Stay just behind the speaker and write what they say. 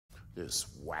This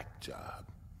whack job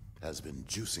has been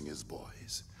juicing his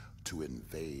boys to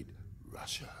invade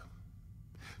Russia.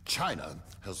 China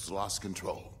has lost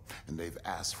control, and they've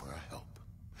asked for our help.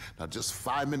 Now, just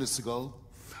 5 minutes ago,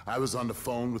 I was on the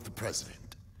phone with the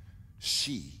president.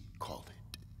 She called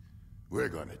it. We're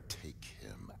gonna take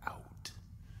him out.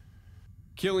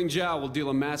 Killing Zhao will deal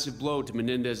a massive blow to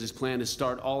Menendez's plan to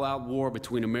start all-out war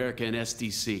between America and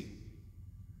SDC.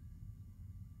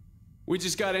 We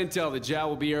just got intel that Zhao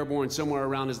will be airborne somewhere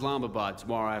around Islamabad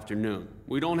tomorrow afternoon.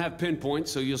 We don't have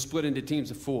pinpoints, so you'll split into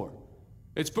teams of 4.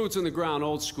 It's boots on the ground,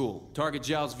 old school. Target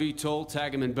Zhao's VTOL,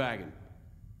 tag him and bag him.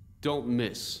 Don't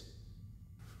miss.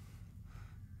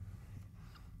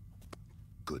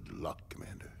 Good luck,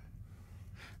 Commander.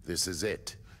 This is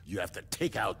it. You have to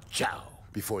take out Zhao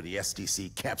before the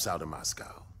SDC camps out in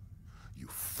Moscow. You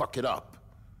fuck it up,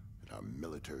 and our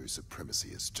military supremacy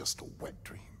is just a wet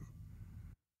dream.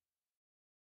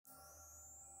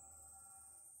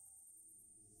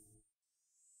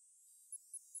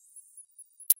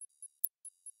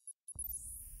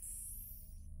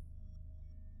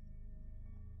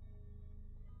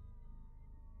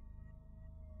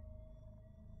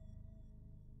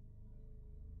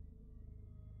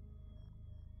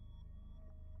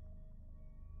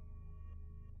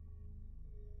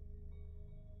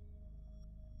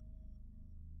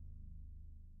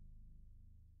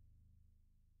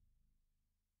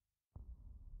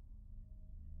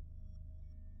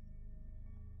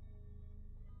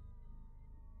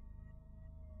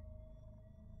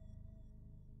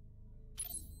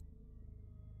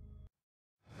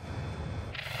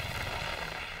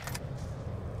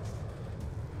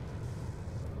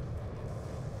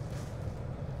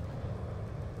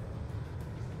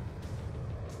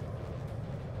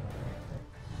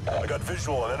 I got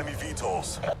visual on enemy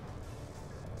VTOLs.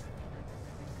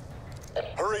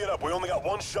 Hurry it up, we only got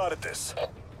one shot at this.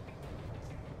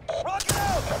 Rocket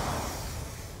out!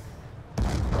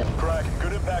 Crack,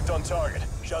 good impact on target.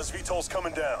 Zhao's VTOL's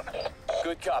coming down.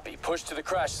 Good copy. Push to the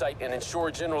crash site and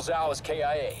ensure General Zhao is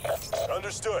KIA.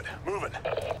 Understood. Moving.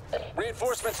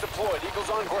 Reinforcements deployed. Eagles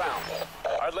on ground.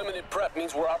 Our limited prep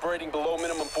means we're operating below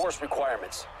minimum force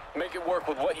requirements. Make it work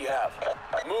with what you have.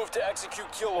 Move to execute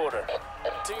kill order.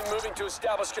 Team moving to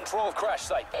establish control of crash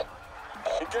site.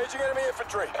 Engaging enemy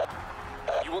infantry.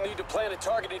 You will need to plan a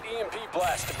targeted EMP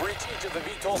blast to breach each of the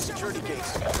VTOL security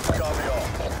gates. Copy all.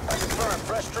 Confirm.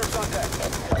 Fresh troops on deck.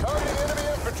 Targeting enemy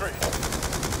infantry.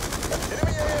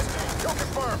 Enemy ASD. Kill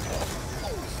confirmed.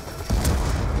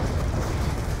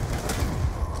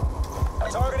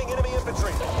 Targeting enemy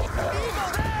infantry.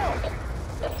 Eagle down!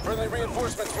 Friendly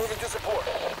reinforcements moving to support.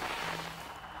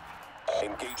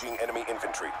 Engaging enemy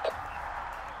infantry.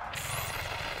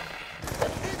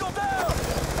 Eagle down!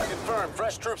 Confirm.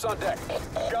 Fresh troops on deck.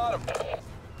 Got him.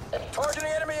 Targeting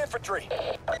enemy infantry.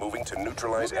 Moving to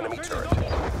neutralize enemy turret. Enemy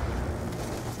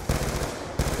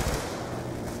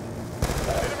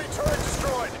turret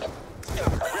destroyed. We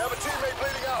have a teammate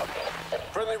bleeding out.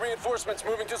 Friendly reinforcements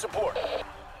moving to support.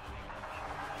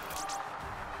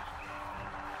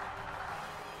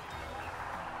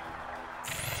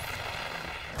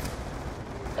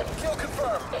 Kill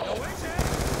confirmed.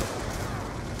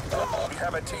 We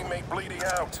have a teammate bleeding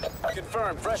out.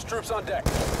 Confirm. Fresh troops on deck.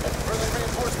 Friendly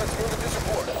reinforcements moving to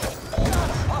support.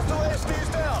 Hostile ASD is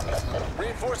down.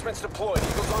 Reinforcements deployed.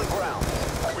 Eagles on ground.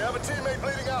 We have a teammate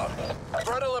bleeding out.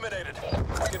 Threat eliminated.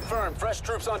 Confirm. Fresh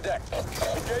troops on deck.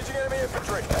 Engaging enemy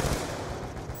infantry.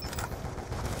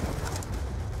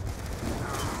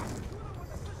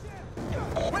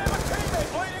 We have a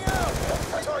teammate bleeding out.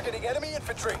 Targeting enemy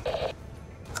infantry.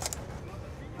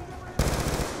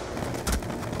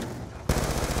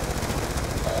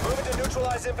 Moving to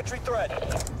neutralize infantry threat.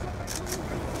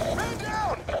 Man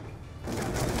down!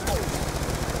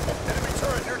 Enemy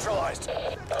turret neutralized.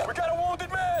 We got a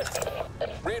wounded man!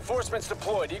 Reinforcements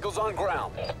deployed. Eagles on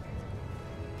ground.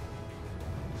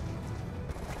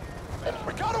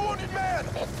 We got a wounded man!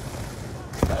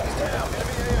 He's down.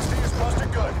 Enemy ASD is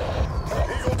busted good.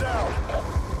 Eagle down.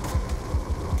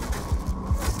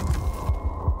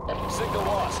 Signal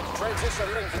lost. Transition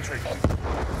infantry.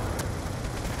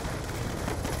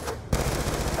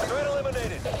 Threat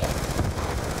eliminated.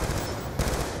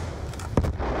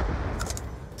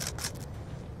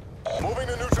 Moving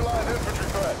to neutralize infantry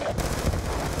threat.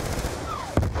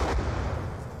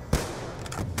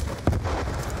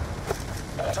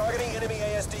 Targeting enemy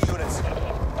ASD units.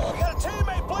 We got a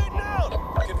teammate bleeding out!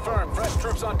 Confirm. Fresh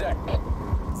troops on deck. Engaging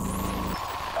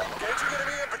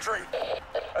enemy infantry.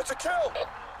 That's a kill!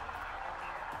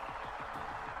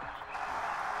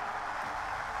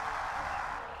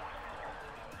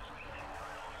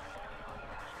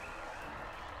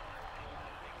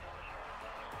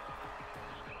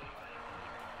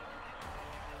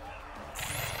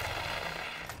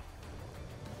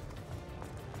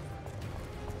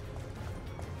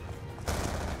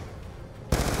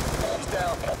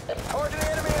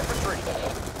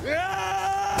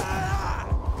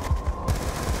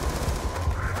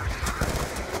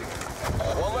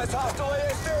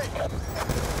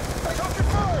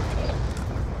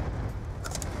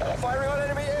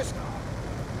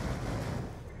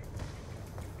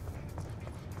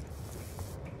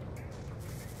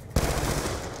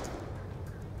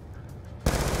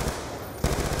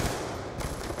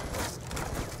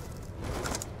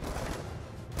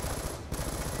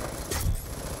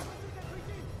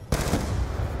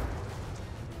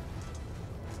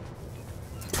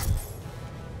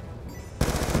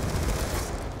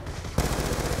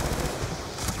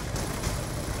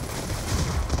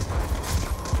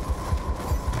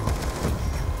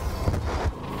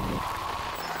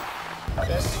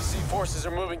 SCC forces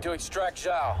are moving to extract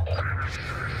Zhao.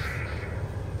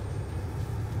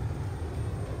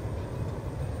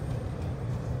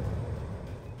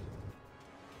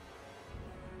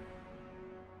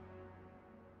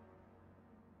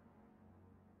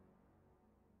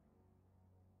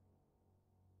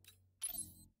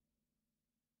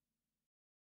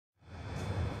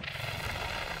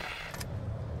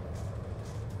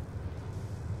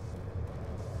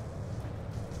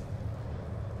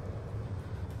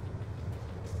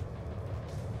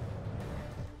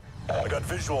 I got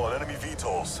visual on enemy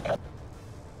VTOLs.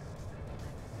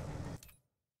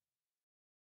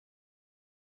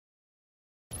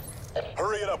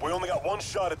 Hurry it up, we only got one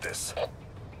shot at this.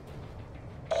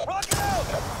 Rocket out!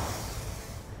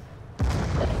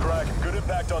 Kraken, good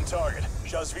impact on target.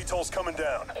 Zhao's VTOL's coming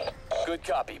down. Good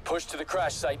copy. Push to the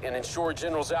crash site and ensure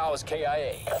General Zhao is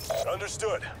KIA.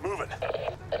 Understood. Moving.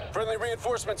 Friendly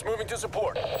reinforcements moving to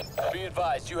support. Be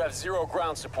advised, you have 0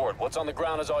 ground support. What's on the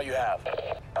ground is all you have.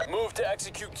 Move to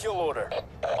execute kill order.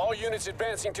 All units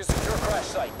advancing to secure crash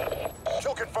site.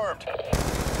 Kill confirmed.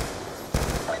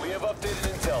 We have updated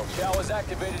intel. Zhao has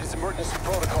activated his emergency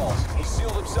protocols. He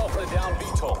sealed himself in a down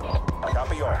VTOL.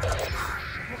 Copy all.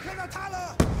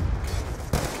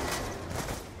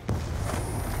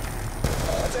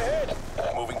 That's ahead.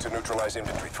 Moving to neutralize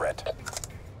infantry threat.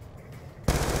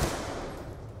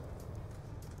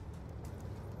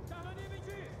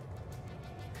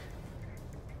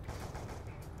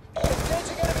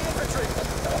 Engaging enemy infantry.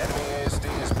 Enemy ASD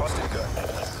is busted good.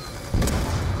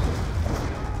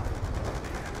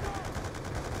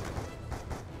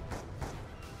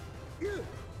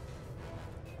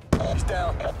 He's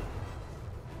down.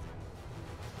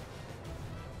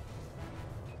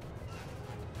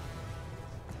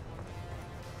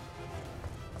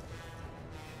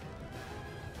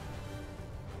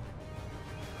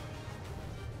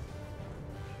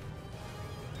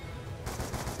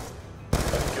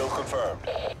 Kill confirmed.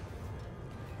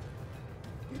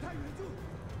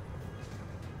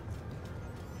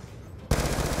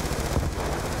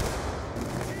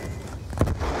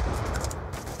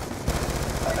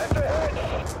 That's ahead.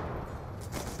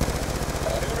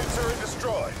 Enemy turret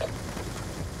destroyed.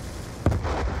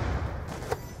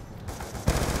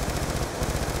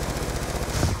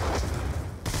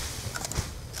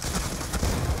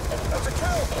 That's a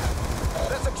kill.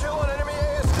 That's a kill on enemy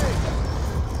ASD.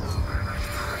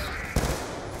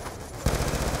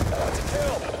 That's a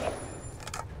kill.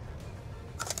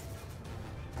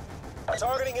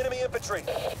 Targeting enemy infantry. I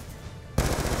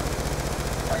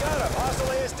got him. Hostile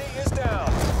ASD is down.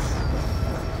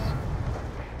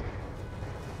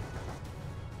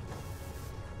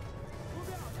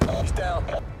 He's down.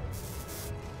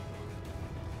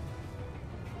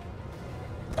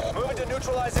 Moving to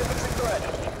neutralize infantry threat.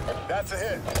 That's a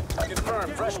hit.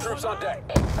 Confirmed. Fresh troops on deck.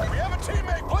 We have a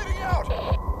teammate bleeding out.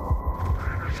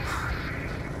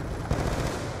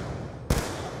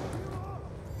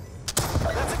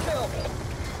 That's a kill.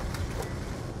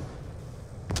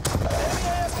 Enemy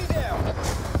ASD down.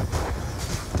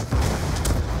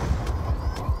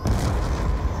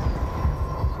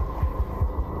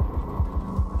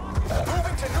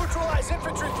 Moving to neutralize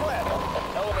infantry threat.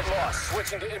 Element lost.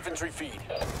 Switching to infantry feed.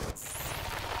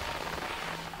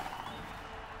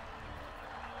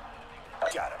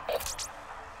 Got him.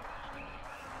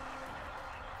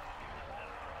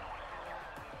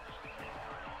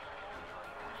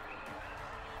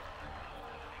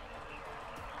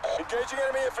 Engaging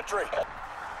enemy infantry.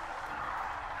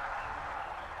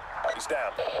 He's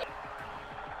down.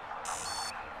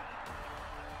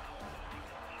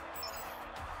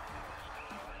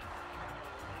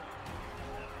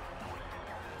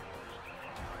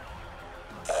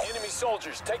 Enemy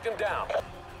soldiers, take them down.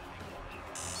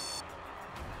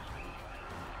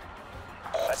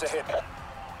 That's a hit.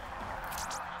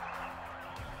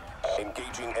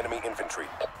 Engaging enemy infantry.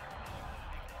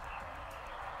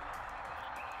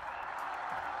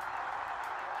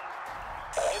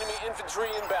 Enemy infantry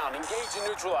inbound. Engage and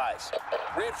neutralize.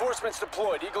 Reinforcements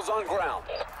deployed. Eagles on ground.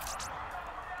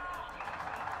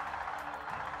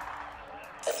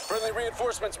 Friendly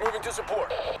reinforcements moving to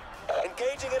support.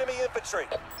 Engaging enemy infantry.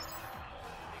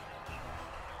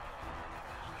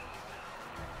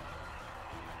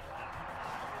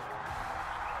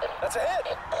 That's a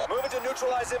hit. Moving to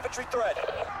neutralize infantry threat.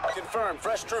 Confirmed.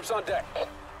 Fresh troops on deck.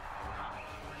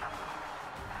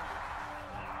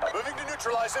 Moving to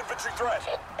neutralize infantry threat.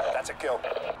 That's a kill.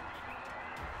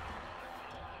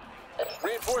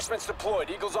 Reinforcements deployed.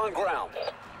 Eagles on ground.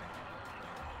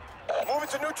 Moving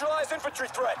to neutralize infantry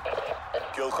threat.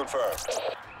 Kill confirmed.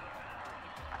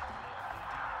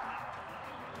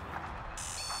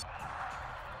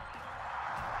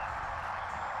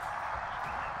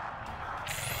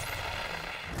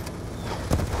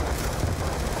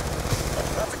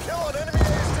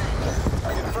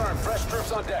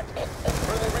 troops on deck.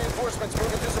 Friendly reinforcements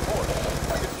moving to support.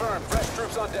 Confirmed. Fresh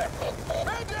troops on deck.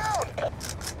 Man down!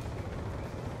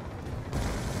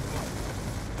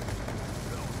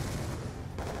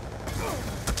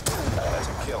 That's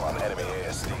a kill on enemy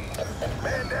ASD.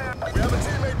 Man down! We have a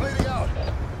teammate bleeding out.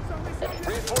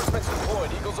 Reinforcements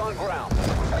deployed. Eagles on ground.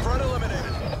 Front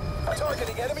eliminated.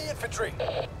 Targeting enemy infantry.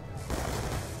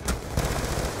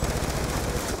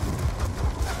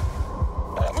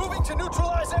 Moving to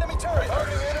neutralize enemy turret.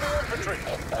 Targeting enemy infantry.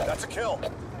 That's a kill. We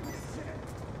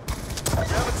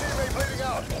have a teammate bleeding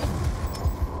out.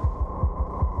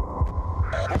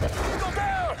 Eagle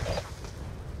down!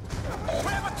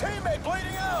 We have a teammate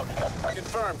bleeding out!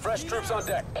 Confirmed. Fresh troops on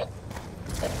deck.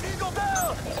 Eagle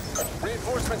down!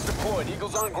 Reinforcements deployed.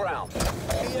 Eagles on ground.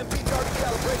 EMP target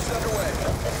calibration underway.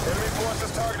 Enemy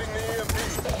forces targeting the EMP.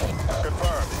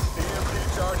 Confirmed. EMP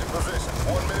charge in position.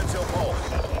 1 minute till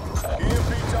pulse.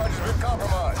 EMP charge has been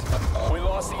compromised. We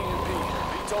lost the EMP.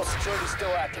 VTOL security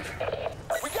still active.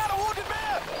 We got a wounded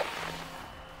man!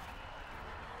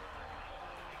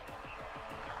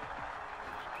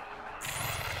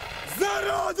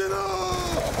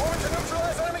 Moving to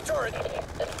neutralize enemy turret.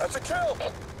 That's a kill.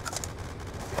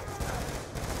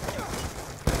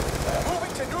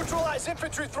 Moving to neutralize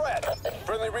infantry threat.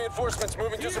 Friendly reinforcements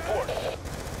moving to support.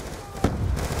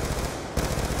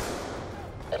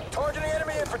 Targeting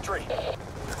enemy infantry.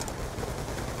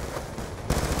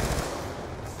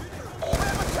 We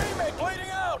have a teammate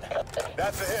bleeding out.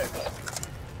 That's a hit.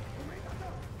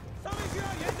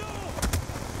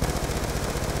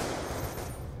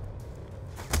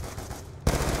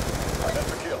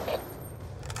 That's a kill.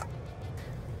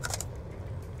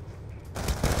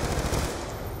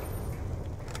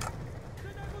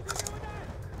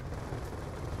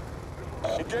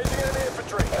 Engaging enemy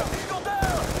infantry. Eagle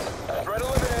down. Threat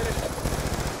eliminated.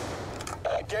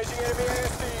 Engaging enemy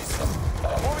ASDs.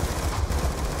 Moving.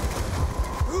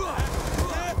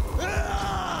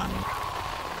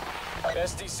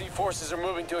 SDC forces are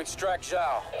moving to extract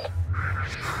Zhao.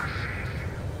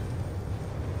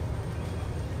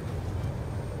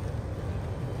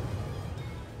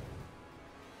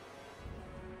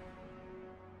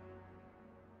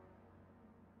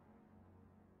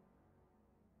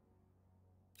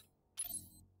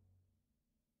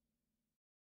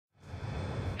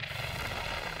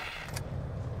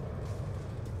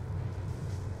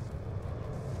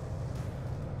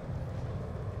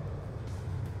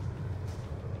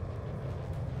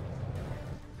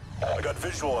 I got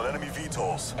visual on enemy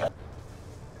VTOLs.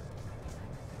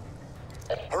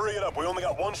 Hurry it up, we only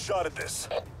got one shot at this.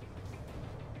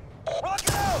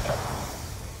 Rocket out!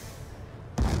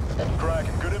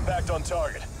 Kraken, good impact on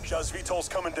target. Zhao's VTOL's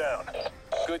coming down.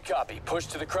 Good copy. Push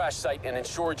to the crash site and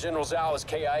ensure General Zhao is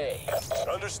KIA.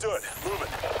 Understood. Moving.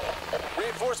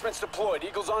 Reinforcements deployed.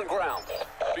 Eagles on ground.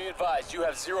 Be advised, you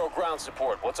have 0 ground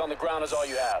support. What's on the ground is all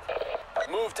you have.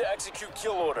 Move to execute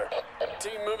kill order.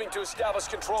 Team moving to establish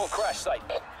control of crash site.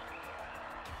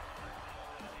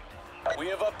 We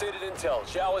have updated intel.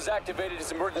 Zhao has activated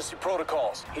his emergency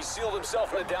protocols. He sealed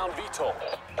himself in a down VTOL.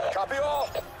 Copy all.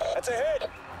 That's a hit.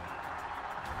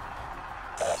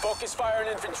 Focus fire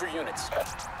on infantry units.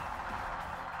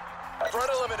 Threat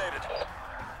eliminated.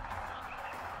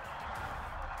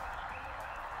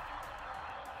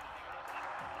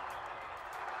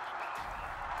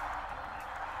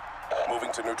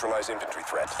 Moving to neutralize infantry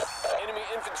threat. Enemy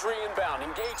infantry inbound.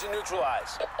 Engage and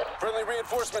neutralize. Friendly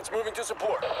reinforcements moving to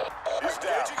support. He's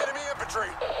down. Engaging enemy infantry.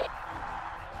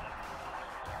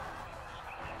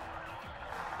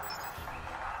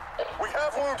 We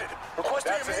have wounded.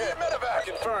 Requesting immediate medevac.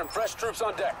 Confirmed. Fresh troops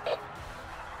on deck.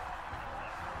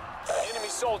 Enemy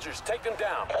soldiers, take them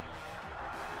down.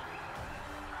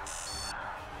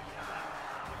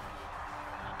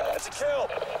 That's a kill.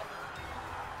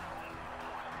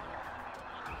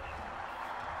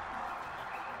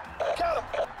 Got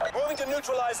him. Moving to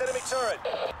neutralize enemy turret.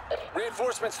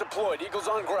 Reinforcements deployed. Eagles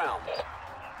on ground.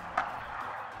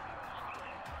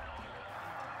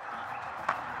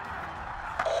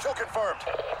 Kill confirmed.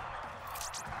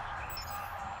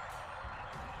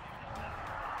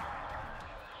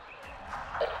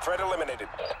 Threat eliminated.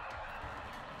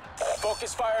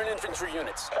 Focus fire on infantry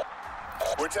units.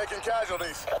 We're taking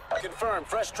casualties. Confirmed.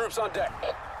 Fresh troops on deck.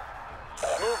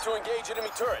 Move to engage enemy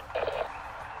turret.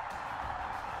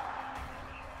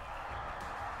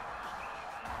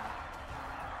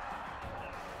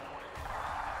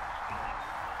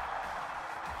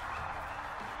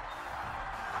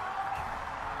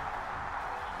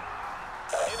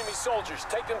 Enemy soldiers,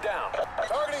 take them down.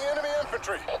 Targeting enemy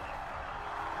infantry.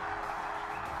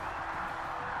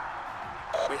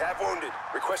 We have wounded.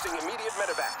 Requesting immediate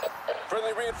medevac.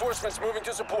 Friendly reinforcements moving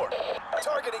to support.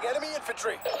 Targeting enemy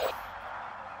infantry.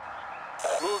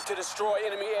 Move to destroy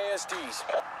enemy ASDs.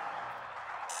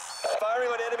 Firing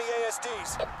on enemy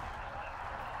ASDs.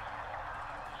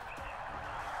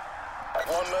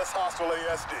 One less hostile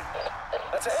ASD.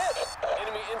 That's a hit!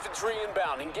 Enemy infantry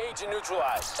inbound. Engage and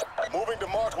neutralize. Moving to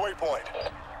marked waypoint.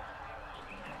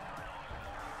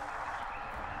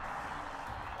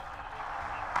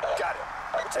 Got it.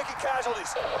 We're taking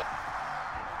casualties.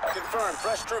 Confirmed.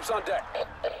 Fresh troops on deck.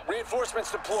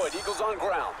 Reinforcements deployed. Eagles on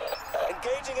ground.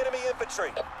 Engaging enemy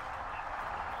infantry.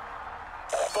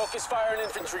 Focus fire on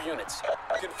infantry units.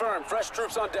 Confirmed. Fresh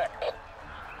troops on deck.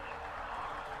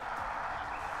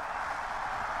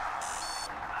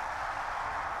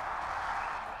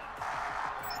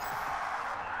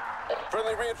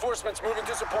 Friendly reinforcements moving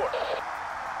to support.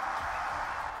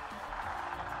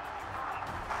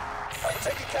 We're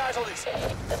taking casualties.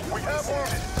 We have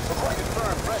wounded.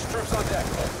 Confirmed. Fresh troops on deck.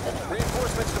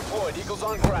 Reinforcements deployed. Eagles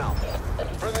on ground.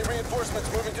 Friendly reinforcements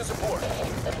moving to support.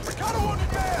 We got a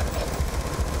wounded man!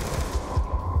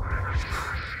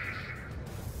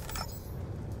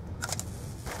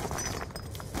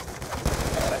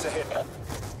 That's a hit.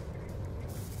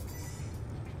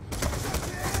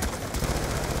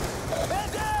 Man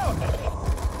down!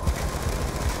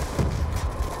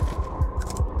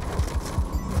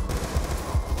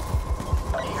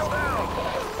 Eagle down!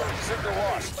 Signal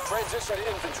lost. Transition to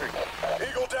infantry.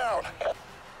 Eagle down!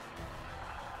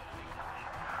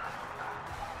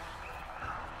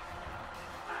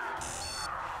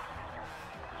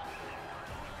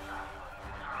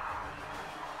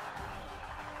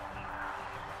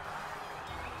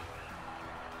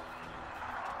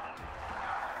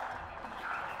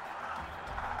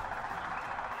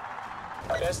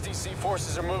 SDC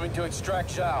forces are moving to extract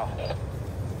Zhao.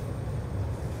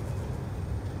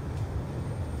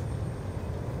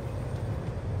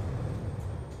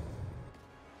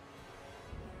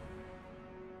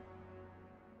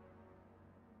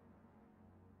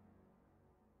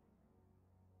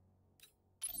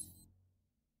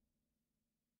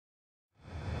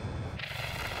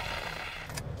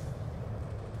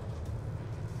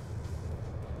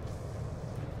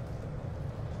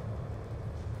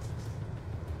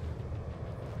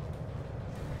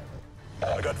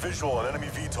 I got visual on enemy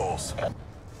VTOLs.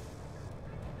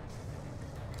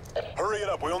 Hurry it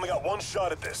up, we only got one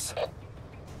shot at this.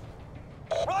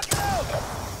 Rocket out!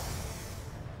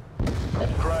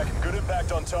 Kraken, good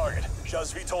impact on target.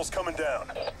 Zhao's VTOL's coming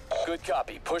down. Good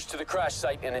copy. Push to the crash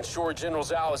site and ensure General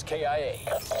Zhao is KIA.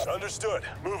 Understood.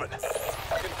 Moving.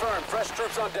 Confirmed. Fresh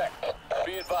troops on deck.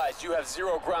 Be advised, you have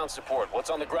 0 ground support.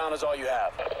 What's on the ground is all you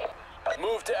have.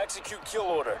 Move to execute kill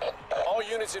order. All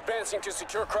units advancing to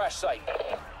secure crash site.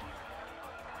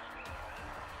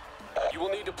 You will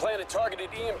need to plant a targeted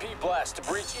EMP blast to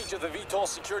breach each of the VTOL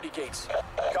security gates.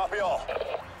 Copy all.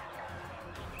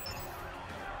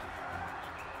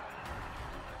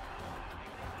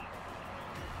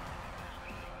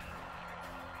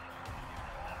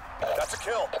 That's a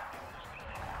kill.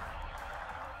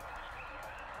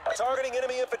 Targeting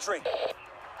enemy infantry.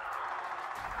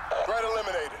 Threat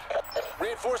eliminated.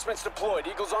 Reinforcements deployed.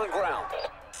 Eagles on ground.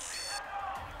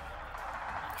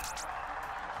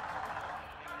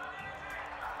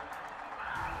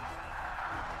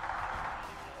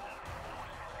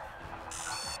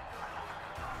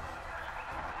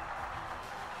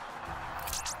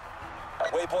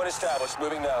 Waypoint established.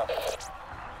 Moving now.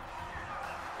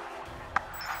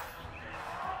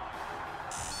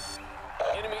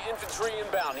 Enemy infantry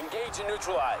inbound. Engage and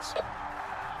neutralize.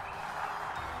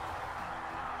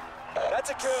 That's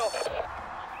a kill.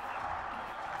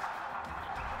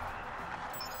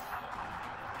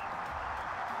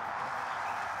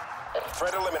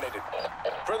 Threat eliminated.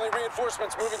 Friendly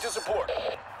reinforcements moving to support.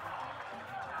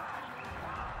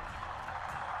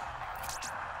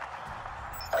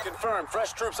 Confirmed.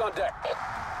 Fresh troops on deck.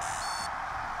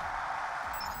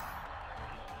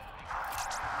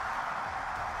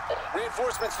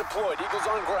 Reinforcements deployed. Eagles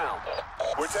on ground.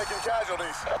 We're taking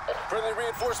casualties. Friendly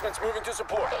reinforcements moving to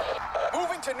support.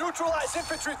 Moving to neutralize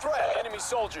infantry threat. Enemy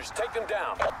soldiers, take them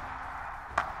down.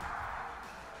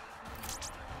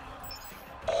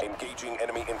 Engaging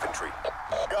enemy infantry.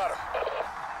 Got him.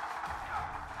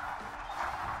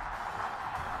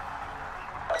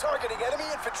 Targeting enemy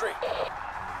infantry.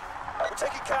 We're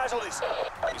taking casualties.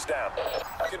 He's down.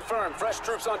 Confirmed. Fresh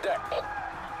troops on deck.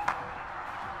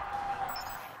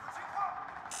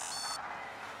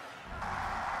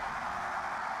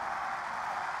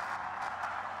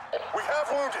 We have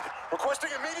wounded.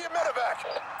 Requesting immediate medevac.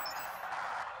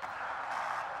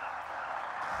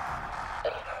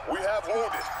 We have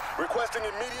wounded. Requesting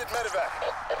immediate medevac.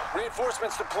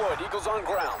 Reinforcements deployed. Eagles on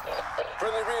ground.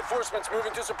 Friendly reinforcements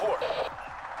moving to support.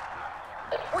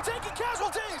 We're taking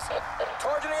casualties!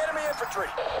 Targeting enemy infantry.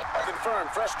 Confirmed.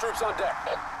 Fresh troops on deck.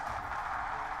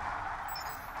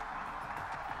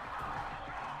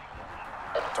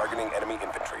 Targeting enemy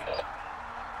infantry.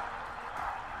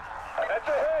 That's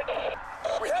ahead!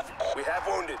 We have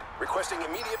wounded. Requesting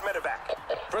immediate medevac.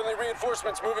 Friendly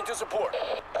reinforcements moving to support.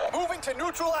 Moving to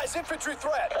neutralize infantry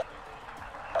threat.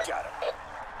 Got him.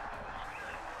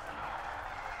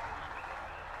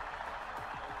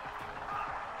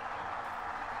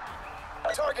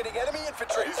 Targeting enemy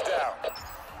infantry. He's down.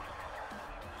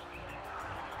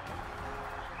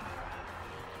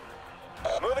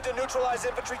 Moving to neutralize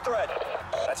infantry threat.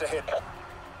 That's a hit.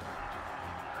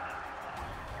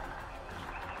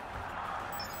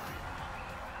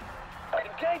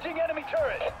 Engaging enemy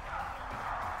turret.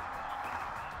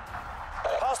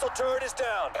 Hostile turret is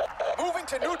down. Moving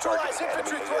to neutralize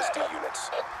infantry threat. Units.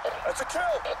 That's a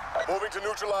kill. Moving to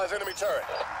neutralize enemy turret.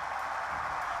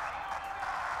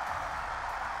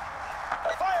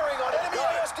 Firing on enemy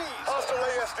ASDs. Hostile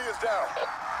ASD is down.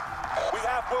 We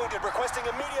have wounded. Requesting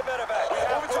immediate medevac. We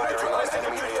have wounded. Requesting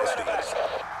immediate medevac.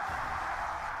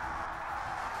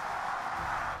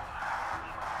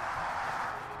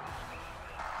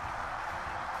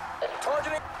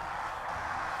 Targeting.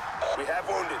 We have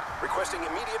wounded. Requesting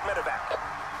immediate medevac.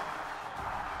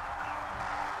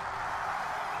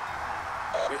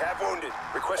 We have wounded.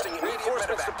 Requesting immediate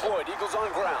Reinforcements medevac. deployed. Eagles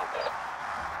on ground.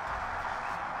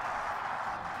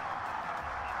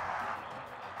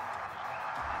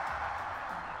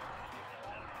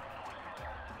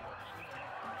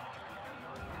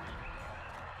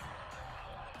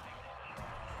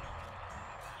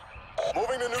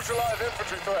 Moving to neutralize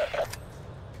infantry threat.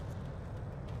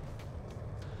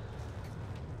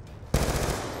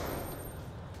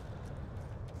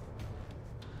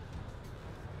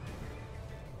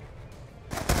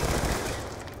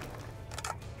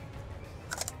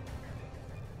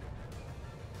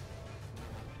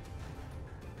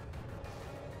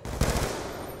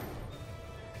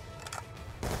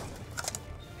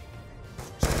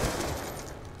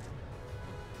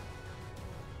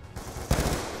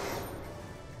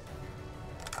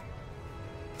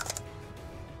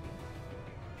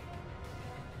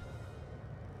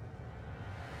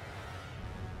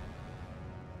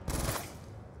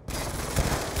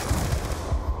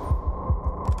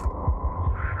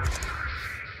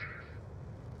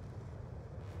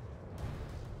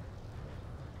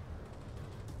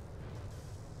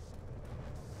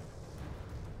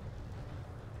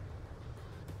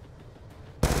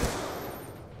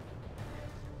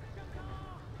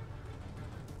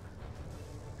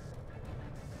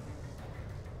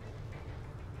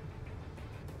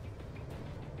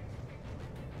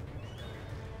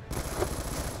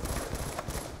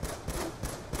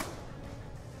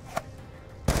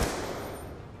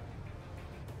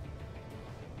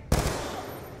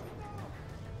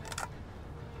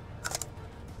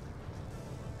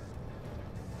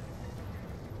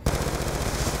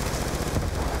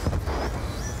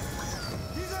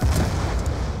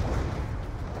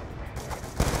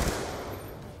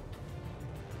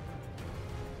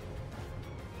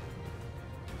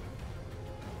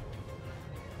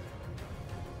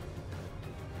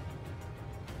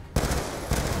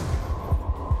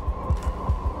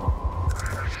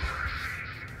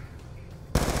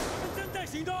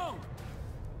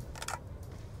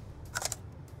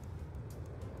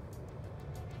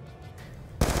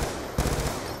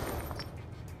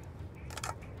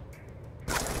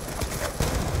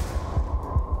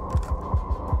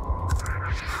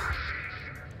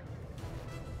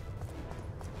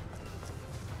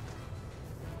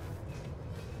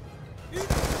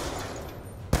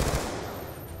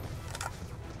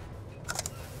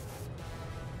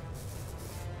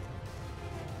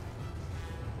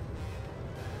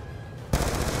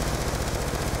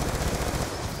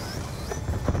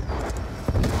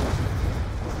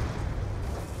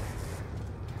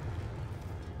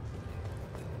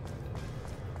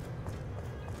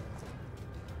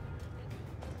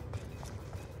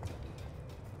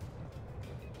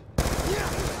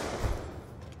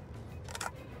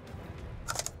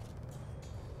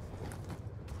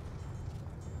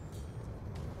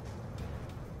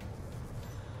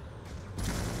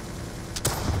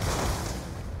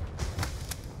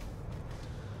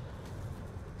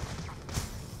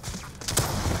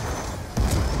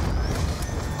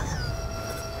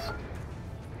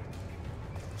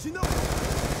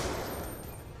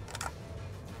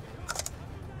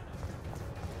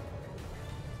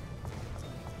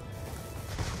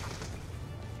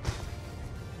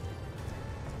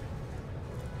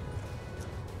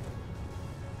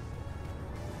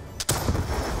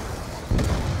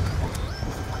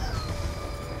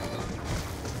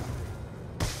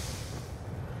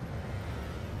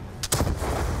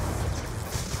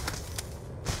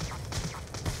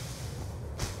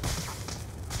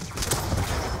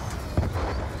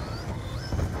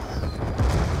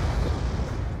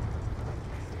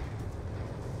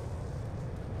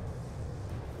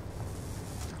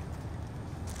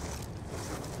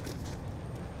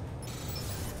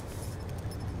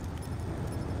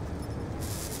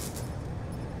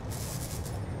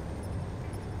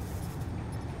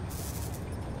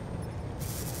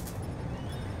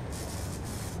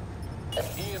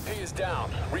 EMP is down.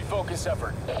 Refocus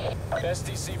effort.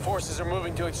 SDC forces are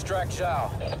moving to extract Zhao.